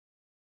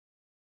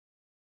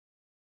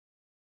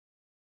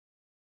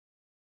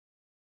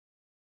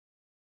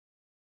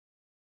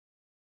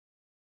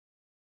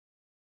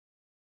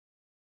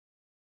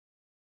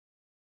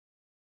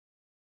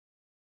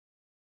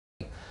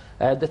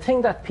The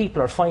thing that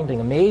people are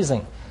finding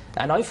amazing,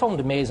 and I found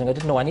amazing, I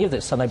didn't know any of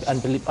this, and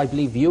I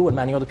believe you and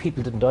many other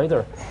people didn't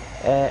either,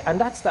 and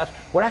that's that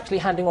we're actually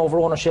handing over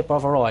ownership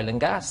of our oil and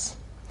gas.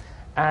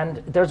 And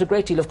there's a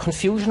great deal of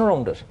confusion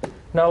around it.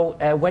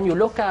 Now, when you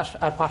look at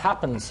what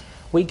happens,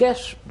 we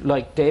get,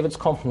 like David's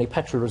company,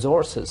 Petrel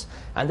Resources,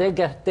 and they'll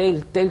get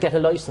a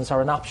licence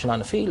or an option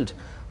on a field.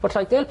 But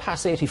like they'll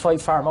pass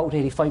 85, farm out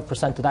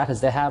 85% of that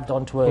as they have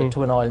done to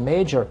an oil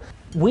major.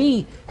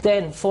 We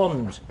then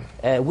fund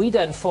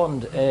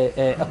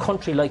a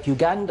country like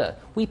Uganda.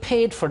 We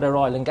paid for their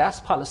oil and gas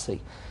policy.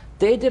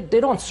 They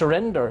don't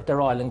surrender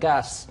their oil and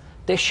gas.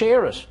 They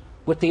share it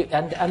with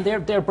and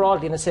they're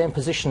broadly in the same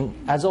position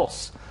as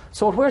us.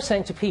 So what we're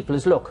saying to people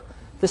is, look,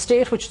 the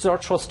state, which is our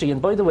trustee,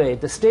 and by the way,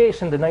 the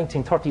state in the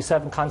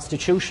 1937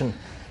 Constitution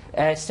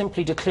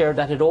simply declared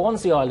that it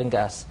owns the oil and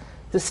gas.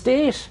 The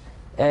state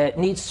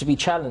needs to be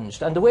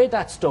challenged, and the way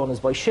that's done is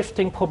by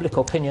shifting public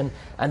opinion,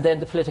 and then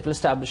the political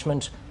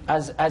establishment,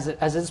 as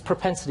its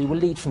propensity, will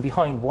lead from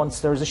behind once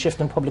there is a shift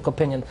in public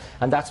opinion,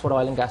 and that's what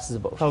oil and gas is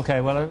about. OK,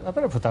 well, I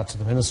better put that to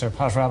the Minister.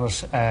 Pat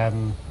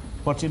Rabbitte,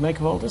 what do you make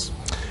of all this?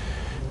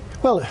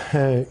 Well,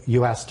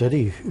 you asked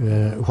Eddie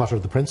what are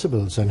the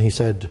principles, and he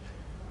said,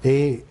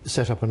 A,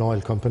 set up an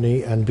oil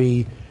company, and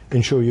B,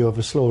 ensure you have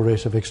a slow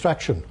rate of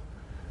extraction.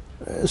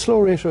 A slow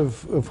rate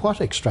of what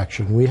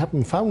extraction? We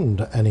haven't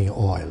found any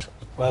oil.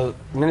 Well,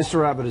 Minister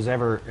Rabbitte is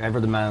ever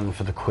the man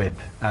for the quip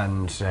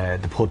and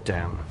the put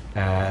down,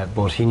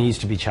 but he needs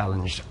to be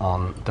challenged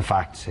on the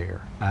facts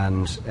here.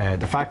 And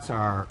the facts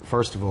are,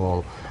 first of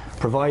all,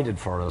 provided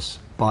for us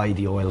by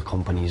the oil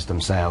companies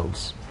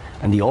themselves.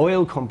 And the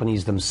oil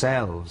companies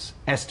themselves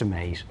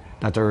estimate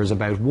that there is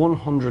about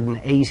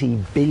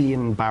 180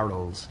 billion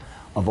barrels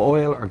of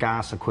oil or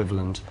gas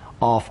equivalent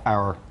off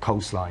our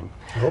coastline.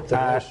 I hope they're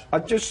right.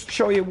 I'll just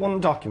show you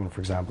one document, for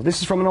example. This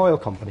is from an oil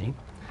company,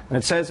 and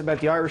it says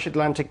about the Irish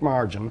Atlantic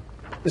margin.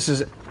 This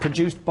is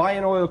produced by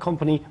an oil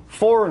company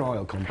for an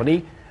oil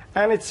company,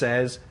 and it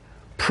says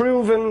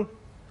proven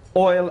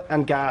oil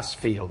and gas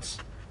fields,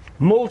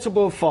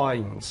 multiple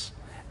finds,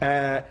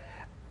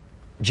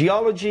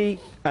 geology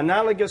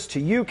analogous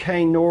to UK,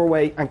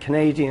 Norway and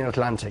Canadian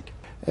Atlantic.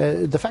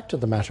 The fact of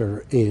the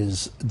matter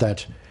is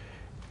that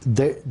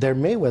there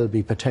may well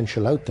be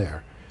potential out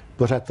there,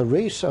 but at the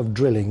rate of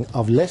drilling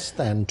of less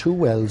than 2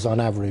 wells on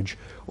average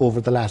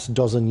over the last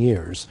dozen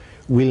years,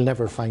 we'll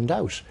never find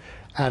out.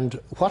 And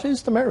what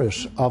is the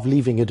merit of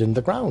leaving it in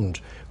the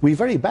ground? We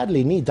very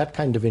badly need that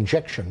kind of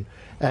injection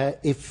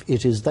if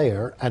it is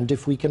there and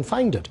if we can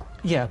find it.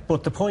 Yeah,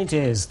 but the point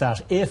is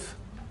that if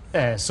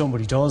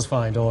somebody does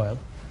find oil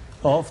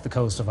off the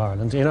coast of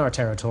Ireland, in our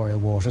territorial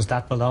waters,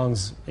 that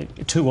belongs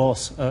to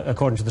us,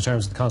 according to the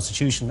terms of the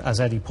Constitution, as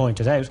Eddie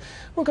pointed out,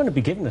 we're going to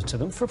be giving it to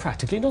them for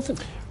practically nothing.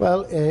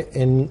 Well,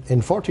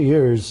 in 40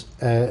 years,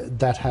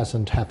 that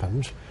hasn't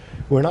happened.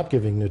 We're not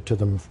giving it to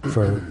them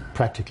for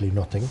practically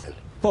nothing.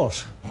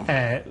 But,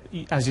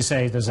 as you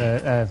say, there's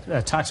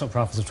a tax on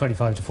profits of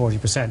 25 to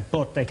 40%,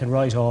 but they can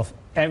write off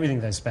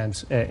everything they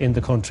spent in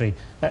the country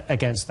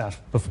against that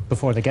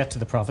before they get to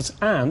the profits.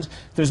 And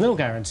there's no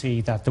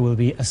guarantee that there will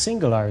be a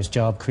single Irish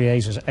job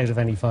created out of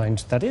any find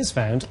that is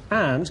found,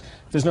 and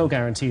there's no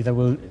guarantee that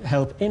will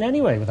help in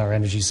any way with our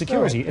energy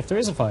security if there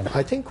is a find.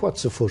 I think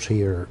what's afoot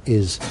here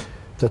is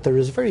that there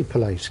is a very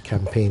polite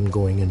campaign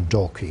going in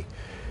Dalkey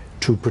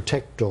to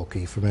protect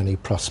Dalkey from any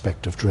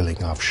prospect of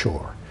drilling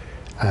offshore.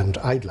 And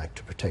I'd like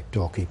to protect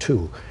Dalkey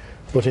too.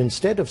 But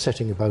instead of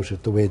setting about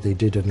it the way they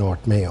did in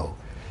North Mayo,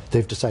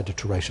 they've decided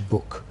to write a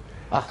book.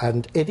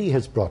 And Eddie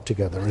has brought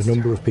together a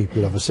number of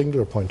people of a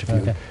singular point of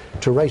view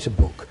to write a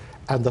book.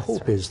 And the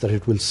hope is that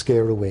it will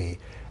scare away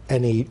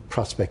any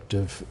prospect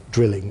of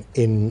drilling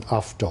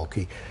off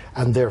Dalkey,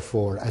 and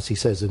therefore, as he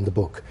says in the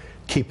book,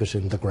 keep it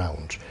in the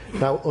ground.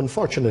 Now,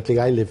 unfortunately,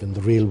 I live in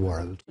the real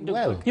world.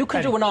 Well, you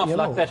could do an awful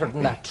lot better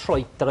than that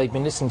tripe that I've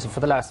been listening to for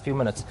the last few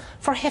minutes.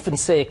 For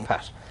heaven's sake,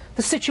 Pat.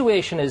 The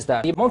situation is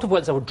that the amount of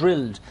wells that were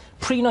drilled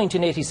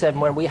pre-1987,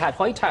 when we had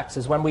high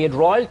taxes, when we had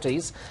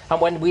royalties, and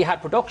when we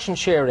had production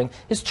sharing,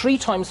 is 3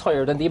 times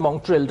higher than the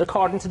amount drilled,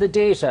 according to the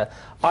data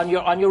on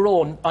your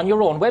own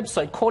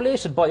website,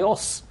 collated by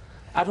us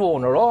at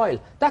Owner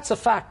Oil. That's a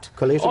fact.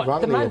 Collated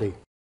wrongly, Eddie.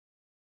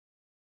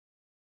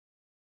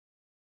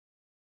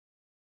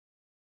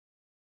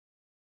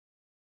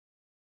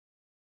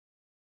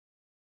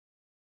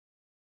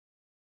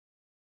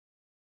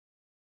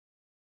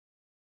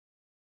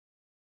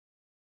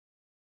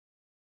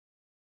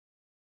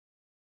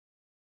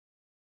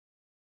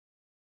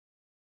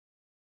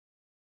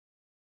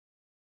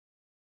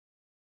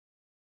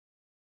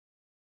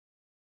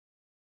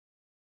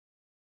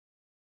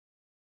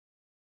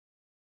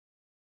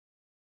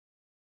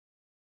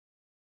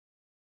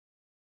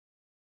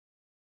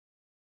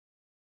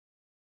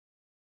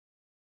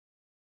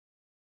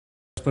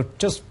 But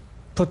just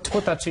to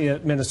put that to you,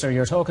 Minister,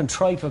 you're talking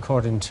tripe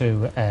according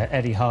to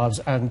Eddie Hobbs,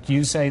 and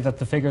you say that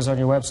the figures on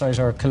your website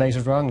are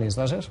collated wrongly, is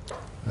that it?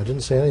 I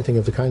didn't say anything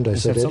of the kind. I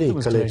said Eddie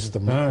collates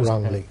them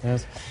wrongly.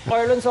 Yes.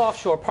 Ireland's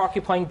offshore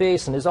Porcupine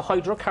Basin is a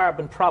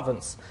hydrocarbon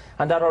province,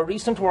 and that our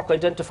recent work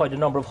identified a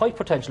number of high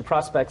potential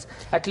prospects,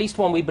 at least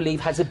one we believe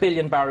has a 1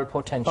 billion barrel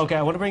potential. Okay,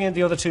 I want to bring in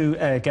the other two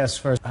guests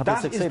first.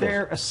 That is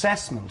their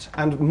assessment,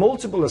 and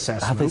multiple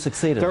assessments. Have they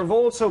succeeded? There have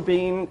also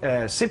been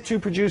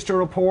SIP2 produced a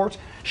report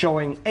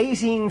showing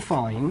 18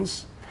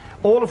 finds,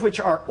 all of which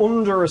are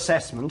under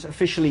assessment,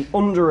 officially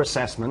under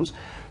assessment.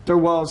 There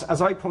was,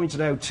 as I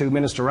pointed out to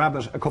Minister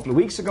Rabbitte a couple of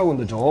weeks ago in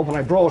the Dáil, when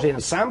I brought in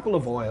a sample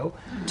of oil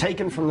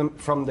taken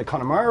from the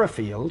Connemara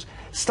field,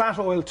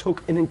 Statoil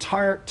took an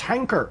entire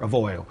tanker of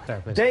oil.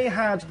 They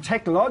had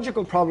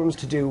technological problems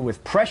to do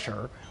with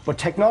pressure, but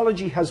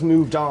technology has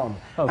moved on.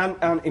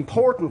 And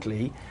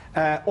importantly,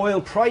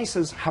 oil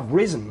prices have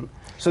risen.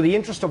 So the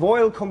interest of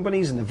oil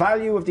companies and the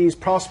value of these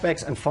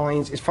prospects and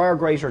finds is far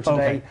greater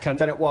today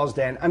than it was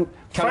then. And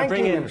can I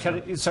bring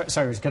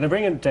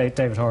in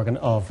David Horgan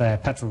of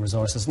Petrel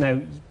Resources?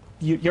 Now,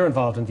 you're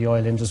involved in the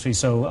oil industry,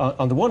 so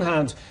on the one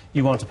hand,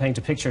 you want to paint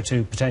a picture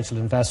to potential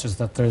investors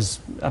that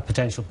there's a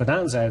potential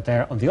bonanza out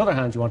there. On the other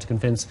hand, you want to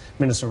convince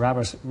Minister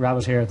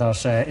Rabbitte here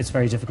that it's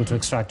very difficult to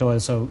extract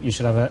oil, so you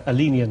should have a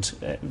lenient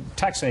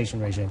taxation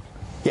regime.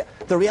 Yeah,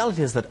 the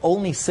reality is that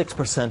only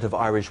 6% of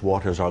Irish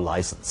waters are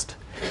licensed.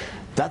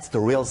 That's the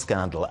real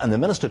scandal. And the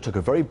Minister took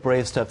a very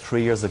brave step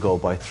 3 years ago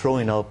by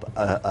throwing up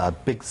a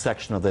big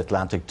section of the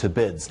Atlantic to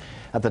bids.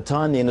 At the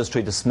time, the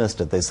industry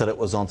dismissed it. They said it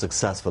was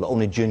unsuccessful.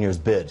 Only juniors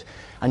bid.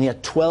 And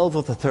yet 12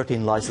 of the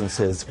 13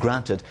 licenses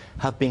granted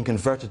have been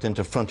converted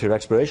into frontier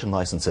exploration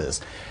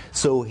licenses.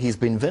 So he's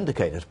been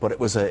vindicated, but it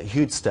was a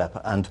huge step.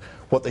 And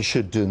what they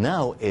should do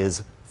now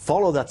is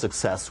follow that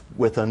success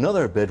with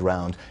another bid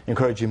round,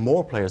 encouraging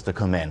more players to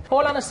come in.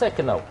 Hold on a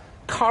second now.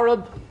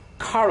 Corrib,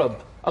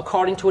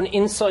 according to an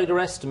insider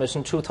estimate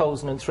in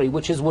 2003,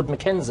 which is Wood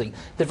Mackenzie,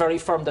 the very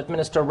firm that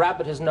Minister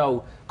Rabbitte is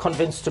now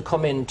convinced to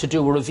come in to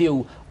do a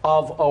review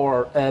of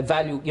our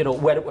value,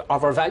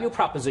 of our value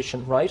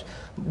proposition, right?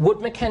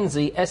 Wood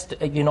Mackenzie,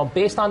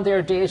 based on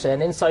their data,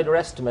 an insider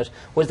estimate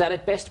was that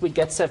at best we'd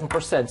get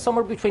 7%,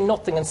 somewhere between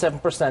nothing and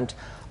 7%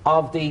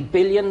 of the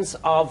billions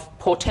of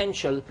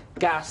potential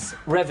gas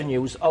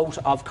revenues out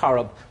of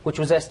Corrib, which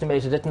was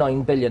estimated at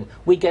 9 billion.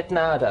 We get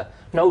nada.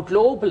 Now,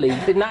 globally,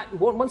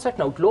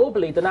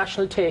 globally, the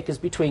national take is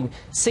between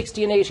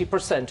 60 and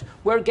 80%.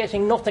 We're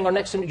getting nothing, or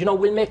next,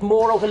 we'll make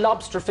more out of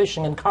lobster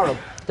fishing in Corrib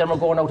than we're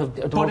going out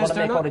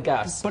of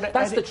gas. But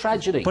that's the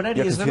tragedy. But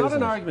Eddie, is there not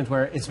an argument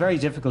where it's very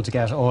difficult to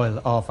get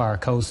oil off our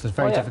coast, there's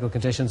very difficult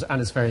conditions,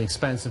 and it's very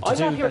expensive to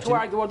do? I'm not here to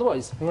argue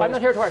otherwise. Right. I'm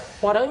not here to argue.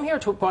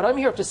 What I'm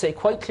here to say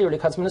quite clearly,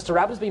 because Minister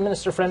Rabb has been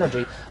Minister for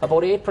Energy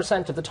about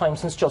 8% of the time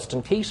since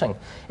Justin Keating,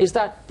 is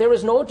that there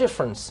is no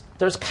difference.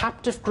 There's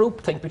captive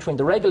groupthink between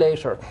the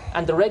regulator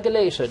and the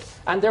regulated,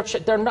 and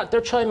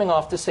they're chiming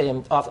off the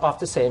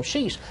same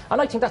sheet.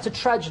 And I think that's a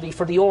tragedy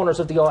for the owners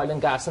of the oil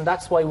and gas, and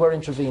that's why we're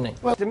intervening.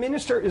 Well, the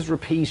Minister is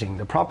repeating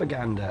the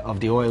propaganda of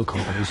the oil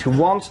companies who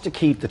want to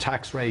keep the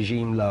tax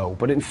regime low.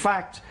 But in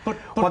fact, what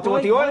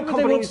the oil companies would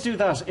they want to do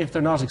that if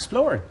they're not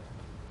exploring?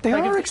 They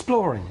are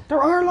exploring.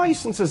 There are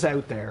licences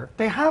out there.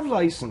 They have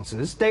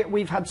licences.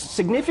 We've had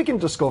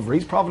significant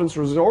discoveries. Providence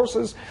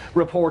Resources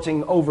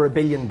reporting over 1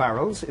 billion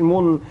barrels in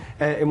one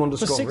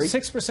discovery.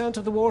 But 6%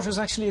 of the water is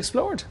actually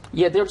explored.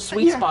 Yeah, they're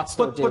sweet spots.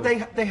 But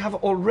they have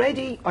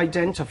already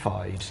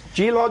identified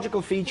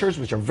geological features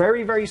which are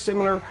very, very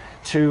similar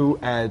to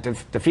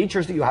the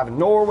features that you have in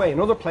Norway and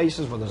other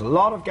places where there's a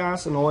lot of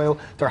gas and oil.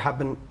 There have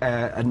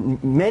been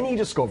many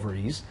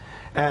discoveries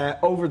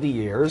over the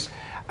years.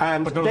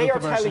 And but they are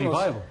telling us,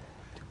 viable.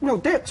 No,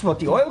 that's what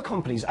the oil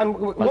companies. And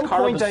one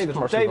point,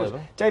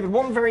 David,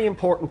 one very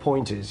important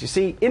point is, you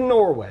see, in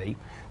Norway,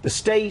 the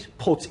state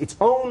puts its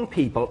own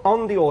people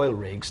on the oil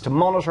rigs to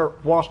monitor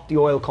what the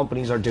oil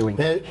companies are doing.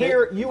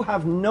 Here, you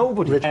have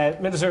nobody.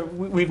 Minister,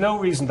 we've no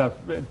reason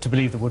to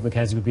believe that Wood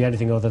Mackenzie would be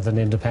anything other than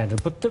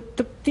independent. But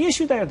the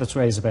issue there that's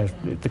raised about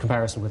the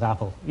comparison with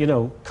Apple,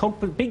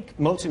 big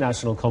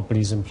multinational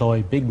companies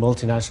employ big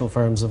multinational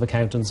firms of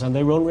accountants, and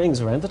they run rings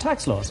around the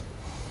tax laws.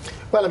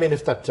 Well, I mean,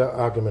 if that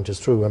argument is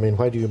true, I mean,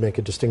 why do you make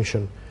a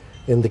distinction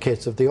in the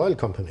case of the oil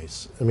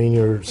companies? I mean,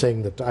 you're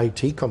saying that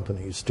IT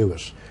companies do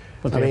it.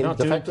 But they're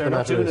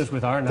not doing it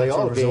with our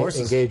natural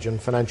resources. They all engage in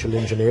financial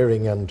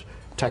engineering and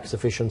tax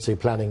efficiency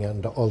planning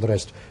and all the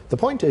rest. The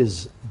point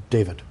is,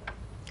 David,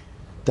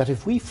 that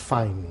if we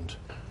find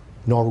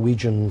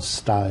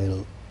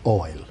Norwegian-style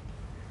oil,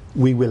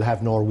 we will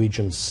have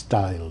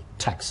Norwegian-style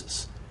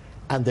taxes.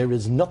 And there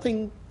is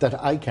nothing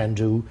that I can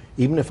do,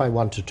 even if I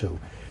wanted to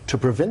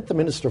prevent the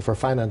Minister for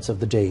Finance of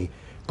the day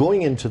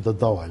going into the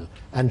Dáil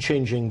and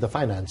changing the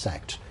Finance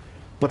Act.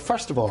 But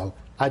first of all,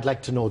 I'd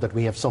like to know that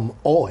we have some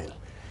oil.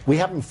 We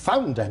haven't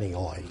found any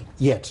oil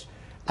yet.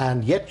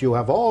 And yet you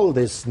have all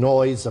this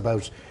noise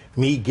about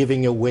me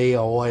giving away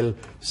oil,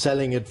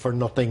 selling it for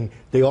nothing,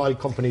 the oil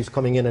companies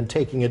coming in and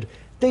taking it.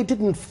 They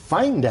didn't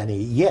find any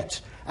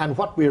yet. And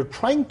what we're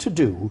trying to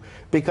do,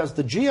 because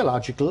the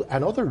geological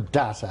and other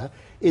data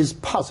is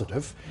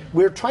positive,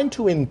 we're trying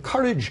to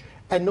encourage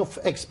enough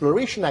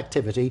exploration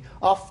activity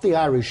off the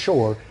Irish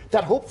shore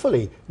that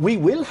hopefully we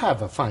will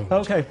have a find.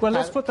 Okay, well,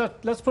 let's put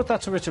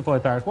that to Richard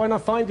Boyd Barrett. Why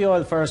not find the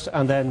oil first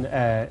and then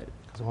get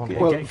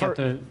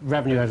the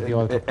revenue out of the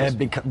oil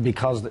companies?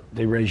 Because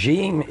the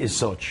regime is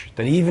such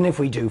that even if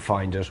we do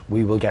find it,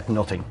 we will get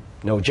nothing.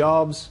 No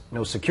jobs,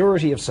 no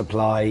security of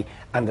supply,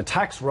 and the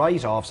tax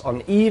write-offs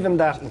on even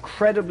that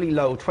incredibly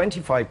low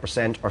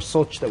 25% are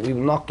such that we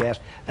will not get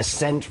a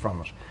cent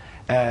from it.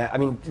 I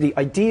mean, the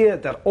idea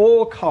that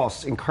all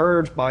costs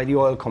incurred by the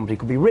oil company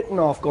could be written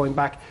off going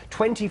back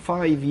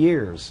 25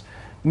 years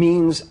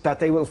means that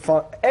they will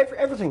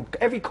everything,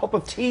 every cup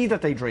of tea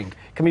that they drink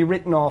can be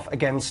written off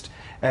against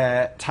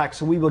tax,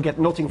 so we will get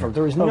nothing from it.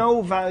 There is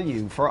no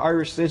value for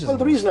Irish citizens. Well,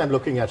 the reason I'm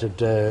looking at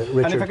it,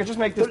 Richard... And if I could just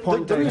make this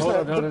point... The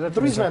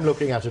reason I'm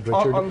looking at it,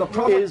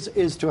 Richard,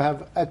 is to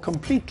have a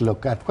complete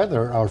look at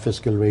whether our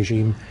fiscal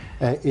regime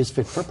is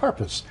fit for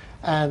purpose.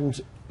 And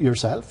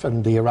yourself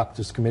and the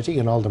Oireachtas Committee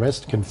and all the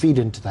rest can feed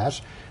into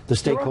that. The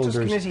stakeholders... The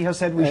Oireachtas Committee has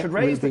said we should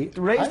raise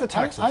the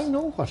taxes. I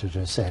know what it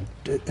has said,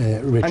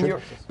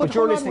 Richard. But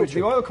you're listening to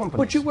the oil companies.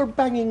 But you were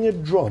banging a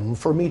drum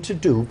for me to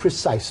do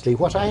precisely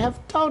what I have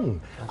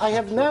done. I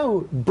have now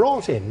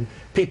brought in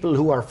people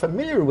who are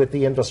familiar with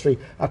the industry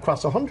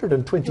across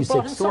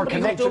 126 who are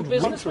connected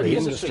with the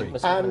industry.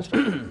 And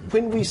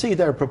when we see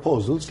their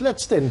proposals,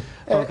 let's then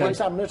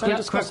examine it and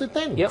discuss it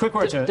then. Yep.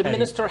 The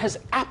Minister has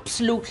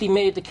absolutely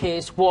made the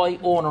case why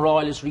Owner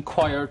Oil is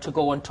required to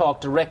go and talk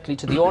directly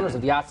to the owners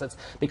of the assets,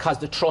 because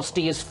the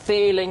trustee is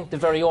failing the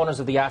very owners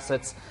of the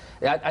assets.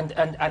 And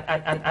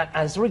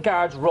as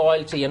regards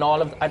royalty and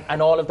all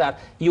of that,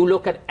 you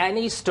look at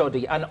any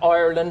study, and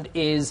Ireland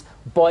is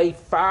by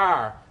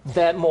far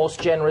the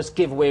most generous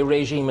giveaway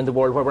regime in the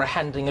world, where we're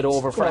handing it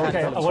over for I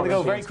want to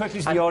go very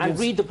quickly to the audience. And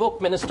read the book,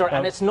 Minister,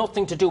 and it's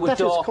nothing to do with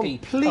Dalkey.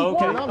 That is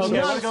complete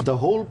nonsense. The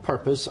whole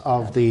purpose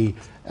of the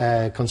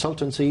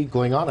consultancy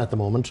going on at the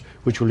moment,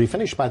 which will be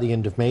finished by the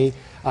end of May,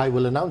 I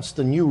will announce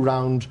the new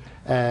round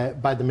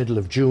by the middle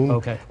of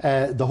June.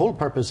 The whole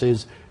purpose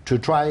is to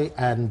try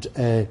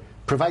and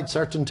provide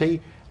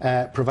certainty,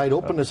 provide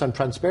openness and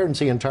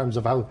transparency in terms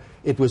of how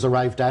it was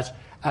arrived at,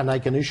 and I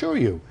can assure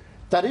you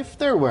that if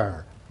there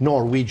were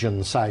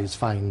Norwegian-size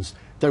fines,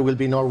 there will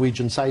be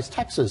Norwegian-size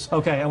taxes.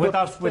 Okay, and with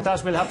that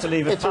we'll have to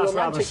leave it. It's a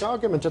romantic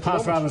argument at the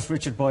moment. Pat Rabbitte,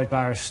 Richard Boyd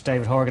Barrett,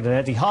 David Horgan and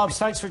Eddie Hobbs,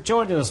 thanks for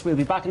joining us. We'll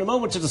be back in a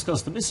moment to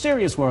discuss the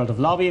mysterious world of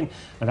lobbying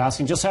and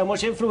asking just how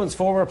much influence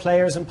former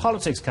players in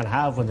politics can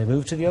have when they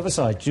move to the other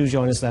side. Do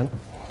join us then.